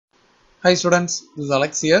Hi students, this is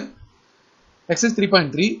Alex here. Exercise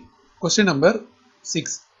 3.3, question number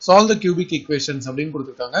 6. Solve the cubic equations அப்படினு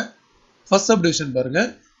கொடுத்திருக்காங்க. First subdivision பாருங்க.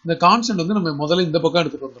 இந்த constant வந்து நம்ம முதல்ல இந்த பக்கம்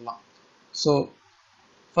எடுத்துட்டு வந்துடலாம். So,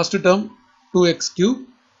 first term 2x cube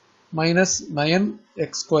minus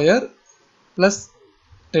 9x square plus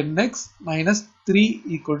 10x minus 3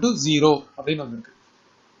 equal to 0 அப்படினு வந்திருக்கு.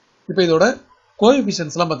 இப்போ இதோட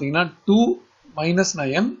கோஎஃபிஷியன்ட்ஸ்லாம் பாத்தீங்கன்னா 2 minus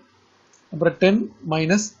 9 அப்புறம் 10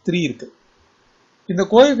 minus 3 இருக்கு. இந்த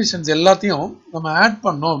கோஎஃபிஷியன்ட்ஸ் எல்லாத்தையும் நம்ம ஆட்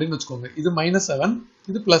பண்ணோம் அப்படின்னு வச்சுக்கோங்க. இது -7,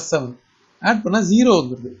 இது +7. ஆட் பண்ணா 0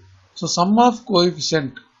 வந்துருது. So sum of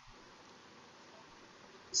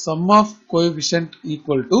coefficient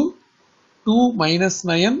equal to 2 minus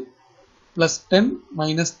 9 plus 10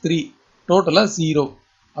 minus 3 total 0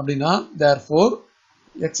 அப்படின்னா therefore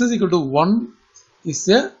x is equal to 1 is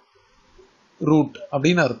a root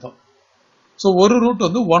அப்படின்னு அர்த்தம். So ஒரு ரூட்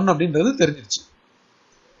வந்து 1 அப்படின்றது தெரிஞ்சிருச்சு.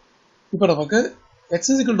 இப்போ நமக்கு x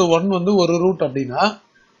is equal to 1 வந்து ஒரு ரூட் அப்படின்னா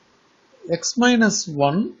x minus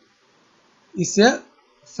 1 is a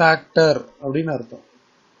factor அப்படின்னு அர்த்தம்.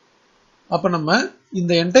 அப்ப நம்ம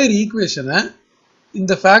இந்த என்டையர் ஈக்குவேஷனை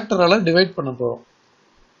இந்த ஃபேக்டரால டிவைட் பண்ண போறோம்.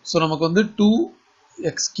 ஸோ நமக்கு வந்து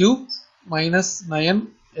 2x cube minus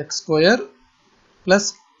 9x square plus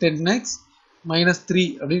 10x minus 3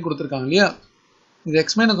 அப்படின்னு கொடுத்துருக்காங்க இல்லையா? இது x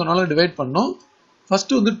minus 1ஆல டிவைட் பண்ணோம்.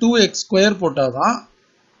 ஃபர்ஸ்ட் வந்து 2x square போட்டாதான்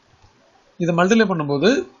இதை மல்டிப்ளை பண்ணும்போது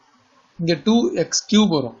இங்க 2x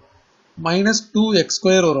cube வரும் minus 2x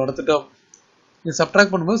square வரும் அடுத்த டேர்ம். இது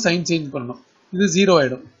சப்ட்ராக்ட் பண்ணும்போது சைன் சேஞ்ச் பண்ணணும். இது 0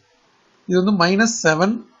 ஆயிடும். இது வந்து minus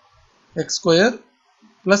 7x square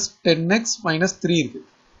plus 10x minus 3 இருக்கு.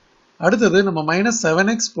 அடுத்தது நம்ம minus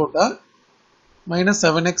 7x போட்டா minus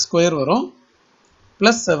 7x square வரும்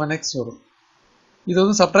plus 7x வரும். இது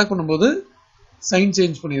வந்து சப்ட்ராக்ட் பண்ணும்போது சைன்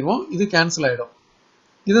சேஞ்ச் பண்ணிடுவோம். இது கேன்சல் ஆயிடும்.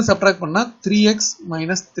 இதை சப்ட்ராக்ட் பண்ணா 3x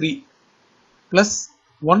minus 3 plus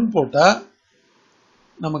 1 போட்டா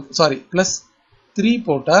நமக்கு சாரி plus 3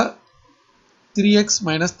 போட்டா 3x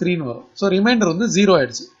minus 3 வரும். ஸோ ரிமைண்டர் வந்து 0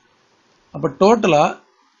 ஆயிடுச்சு. அப்போ டோட்டலா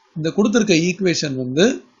இந்த கொடுத்திருக்க ஈக்குவேஷன் வந்து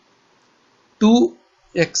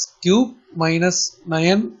 2x cube minus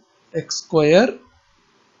 9x square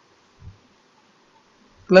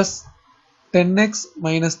plus 10x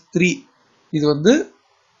minus 3 இது வந்து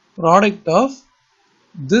product of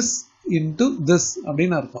this into this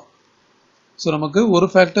அப்படின்னு அர்த்தம். ஸோ நமக்கு ஒரு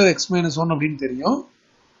ஃபேக்டர் x minus 1 அப்படின்னு தெரியும்.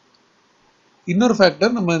 இன்னொரு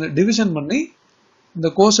ஃபேக்டர் நம்ம டிவிஷன் பண்ணி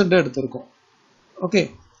இந்த கோஷன்ட் எடுத்திருக்கோம். ஓகே,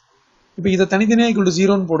 இப்போ இதை தனித்தனியா equal to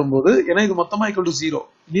 0 போடும்போது ஏன்னா இது மொத்தமா equal to 0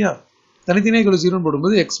 இல்லையா? தனித்தனியா equal to 0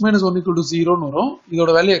 போடும்போது x minus 1 equal to 0 வரும்.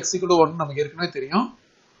 இதோட வேல்யூ x equal to 1 நமக்கு ஏற்கனவே தெரியும்.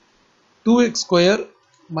 2x square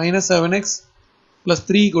minus 7x plus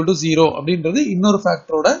 3 equal to 0 அப்படின்றது இன்னொரு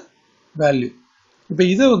ஃபேக்டரோட வேல்யூ. இப்போ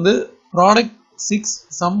இது வந்து ப்ராடக்ட் 6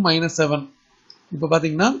 sum minus 7. இப்போ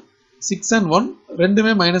பாத்தீங்கன்னா 6 and 1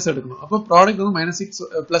 ரெண்டுமே மைனஸ் எடுக்கணும். அப்போ ப்ராடக்ட் வந்து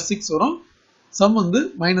 -6 plus 6 வரும். சம் வந்து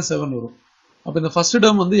 -7 வரும். அப்போ இந்த ஃபர்ஸ்ட்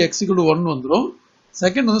டேர்ம் வந்து x equal to 1 வந்துடும்.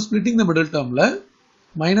 செகண்ட் வந்து ஸ்பிளிட்டிங் த மிடில் டேர்ம்ல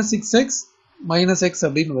 -6x minus x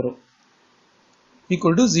அப்படின்னு வரும்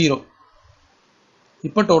equal to 0.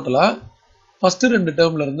 இப்போ டோட்டலா ஃபர்ஸ்ட் ரெண்டு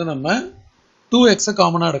டேர்ம்ல இருந்து நம்ம 2x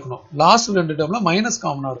காமனா எடுக்கணும். லாஸ்ட் ரெண்டு டேர்ம்ல மைனஸ்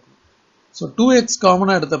காமனா எடுக்கணும். ஸோ 2x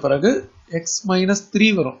காமனா எடுத்த பிறகு x minus 3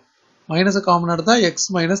 வரும். மைனஸ் காமனா எடுத்தா x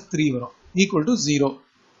minus 3 வரும் equal to 0.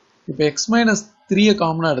 இப்போ x minus 3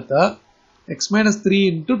 காமனா எடுத்தா x minus 3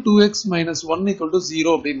 into 2x minus 1 equal to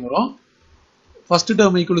 0 அப்படின்னு வரும். ஃபர்ஸ்ட்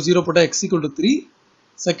டேர்ம் equal to 0 போட்டா x equal to 3,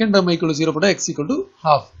 second term equal to 0 போட்டா x equal to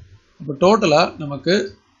half. இப்போ டோட்டலா நமக்கு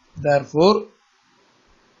therefore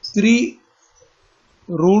 3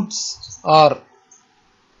 roots are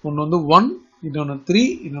ஒன்னு வந்து 1, இன்னொன்னு 3,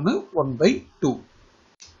 இன்னொன்னு 1/2.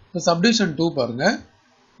 இந்த சப்டிவிஷன் 2 பாருங்க.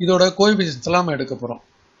 இதோட கோஎஃபிஷியன்ட்ஸ் எல்லாம் நம்ம எடுக்க போறோம்.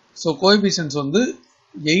 ஸோ கோஎஃபிஷியன்ட்ஸ் வந்து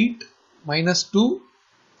 8, -2,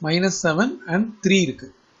 -7 and 3 இருக்கு.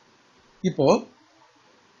 இப்போ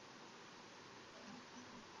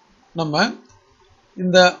நம்ம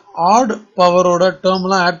இந்த ஆட் பவரோட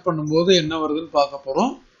டேர்ம்லாம் ஆட் பண்ணும்போது என்ன வருதுன்னு பார்க்க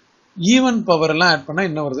போறோம். ஈவன் பவர் எல்லாம் ஆட் பண்ணா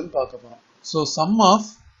என்ன வருதுன்னு பார்க்க போறோம். So some of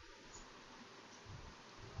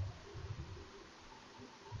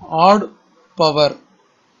add power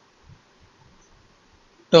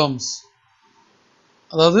terms,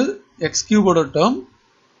 அதாவது எக்ஸ் கியூபோட டேர்ம்,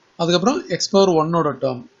 அதுக்கப்புறம் x power 1 ஓட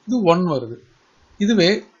டேர்ம், இது 1 வருது. இதுவே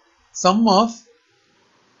some of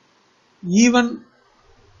even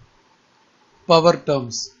power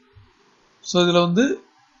terms. So இதுல வந்து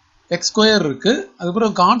x ஸ்கொயர் இருக்கு,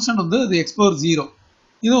 அதுக்கப்புறம் கான்ஸ்டன்ட் வந்து அது x power 0,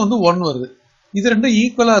 இது வந்து 1 வருது. இது ரெண்டும்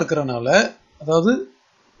ஈக்குவலா இருக்கிறனால, அதாவது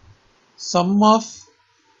some of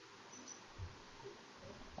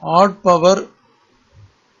add power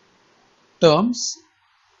terms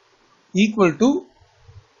equal to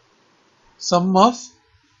sum of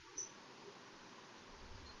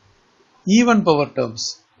even power terms.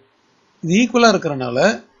 இது ஈக்குவலா இருக்கறனால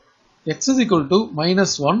x is equal to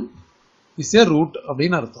minus 1 is a root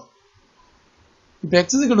அப்படின்னு அர்த்தம். இப்போ x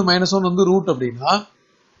is equal to minus 1 வந்து root அப்படின்னா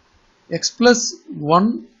x plus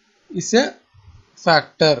 1 is a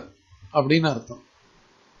factor அப்படின்னு அர்த்தம்.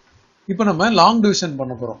 இப்போ நம்ம long division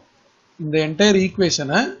பண்ண போறோம். இந்த entire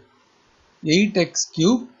equation 8x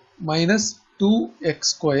cube minus 2x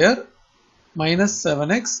square minus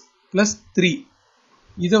 7x plus 3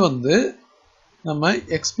 இதை வந்து நம்ம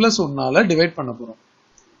x plus 1 ஆல டிவைட் பண்ண போறோம்.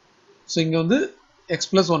 ஸோ இங்க வந்து x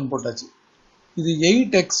plus 1 போட்டாச்சு. இது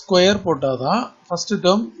 8x square போட்டாதான் ஃபர்ஸ்ட்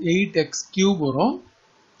டேர்ம் 8x cube வரும்.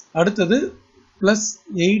 அடுத்தது plus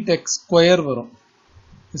 8x square வரும்.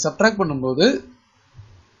 இது சப்ட்ராக்ட் பண்ணும்போது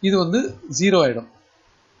இது வந்து 0 ஆயிடும்.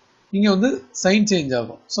 இங்க வந்து சைன் சேஞ்ச்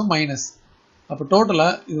ஆகும். So minus. அப்போ டோட்டலா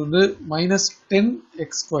இது வந்து minus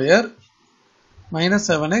 10x square minus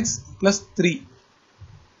 7x plus 3.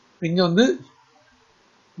 இங்க வந்து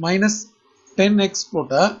minus 10x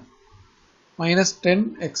போட்டா minus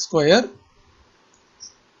 10x square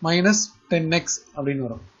minus 10x அப்படின்னு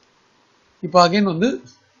வரும். இப்போ அகைன் வந்து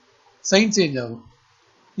சைன் சேஞ்ச் ஆகும்.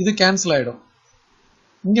 இது கேன்சல் ஆயிடும்.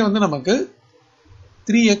 இங்க வந்து நமக்கு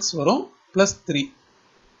 3x வரும் plus 3.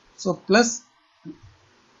 ஸோ plus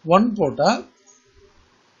 1 போட்டா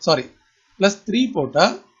சாரி plus 3 போட்டா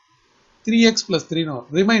 3x plus 3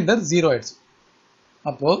 ரிமைண்டர் 0 ஆயிடுச்சு.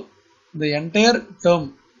 அப்போ இந்த என்டையர் டேர்ம்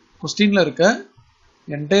கொஸ்டின்ல இருக்க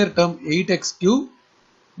entire term 8x cube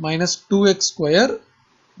minus 2x square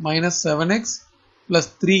minus 7x plus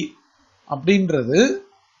 3 அப்படின்றது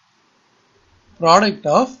ப்ராடக்ட்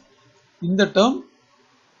ஆஃப் இந்த டேர்ம்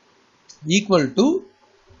ஈக்குவல் டு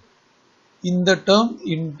இந்த டேர்ம்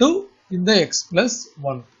இன்டு இந்த x plus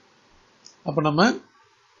 1. அப்போ நம்ம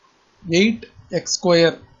 8x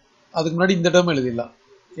square அதுக்கு முன்னாடி இந்த டேர்ம் எழுதிடலாம்.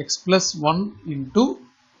 x plus 1 into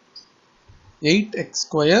 8x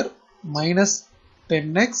square minus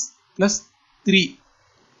 10x plus 3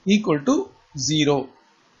 equal to 0.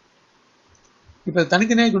 இப்போ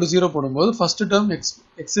தனித்தனியாக equal to 0 போடும்போது ஃபர்ஸ்ட் டேர்ம்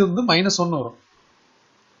x வந்து minus 1 வரும்.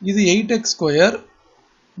 இது 8x square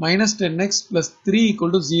minus 10x plus 3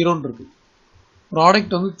 equal to 0 இருக்கு.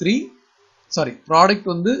 ப்ராடக்ட் வந்து 3 சாரி ப்ராடக்ட்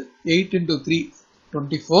வந்து 8 into 3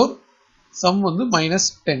 24 சம் வந்து minus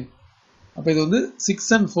 10. அப்போ இது வந்து 6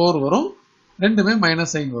 and 4 வரும். ரெண்டுமே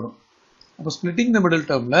மைனஸ் சைன் வரும். அப்போ ஸ்பிளிட்டிங் த middle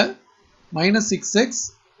டேர்ம்ல minus 6x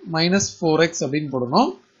minus 4x அப்படின்னு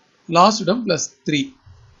போடணும். Last term plus 3.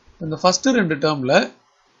 இந்த ஃபர்ஸ்ட் ரெண்டு டேர்ம்ல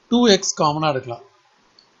 2x காமனா எடுக்கலாம்.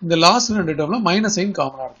 இந்த லாஸ்ட் ரெண்டு டேர்ம்ல மைனஸ் சைன்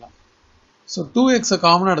காமனா எடுக்கலாம். ஸோ 2x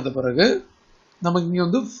காமனா எடுத்த பிறகு நமக்கு இங்க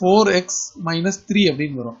வந்து 4x minus 3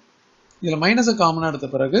 அப்படின்னு வரும். இதுல மைனஸை காமனா எடுத்த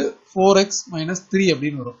பிறகு 4x minus 3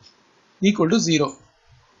 அப்படின்னு வரும். Equal to 0.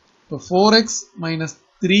 இப்போ 4x minus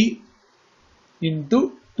 3 into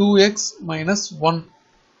 2x minus 1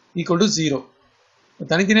 equal to 0. இப்போ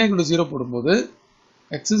தனித்தனியாக equal to 0 போடும்போது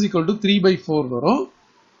x is equal to 3 by 4 வரும்.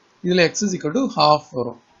 இதில் x is equal to half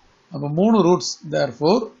வரும். அப்போ 3 roots.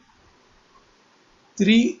 Therefore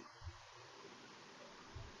 3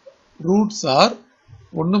 roots are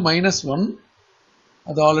 1 minus 1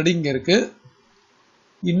 அது ஆல்ரெடி இங்கே இருக்கு.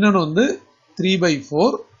 இன்னொன்று வந்து 3 by 4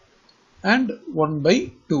 and 1 by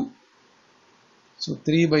 2. So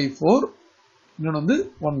 3 by 4 இன்னொன்று வந்து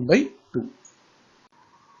 1 by 2.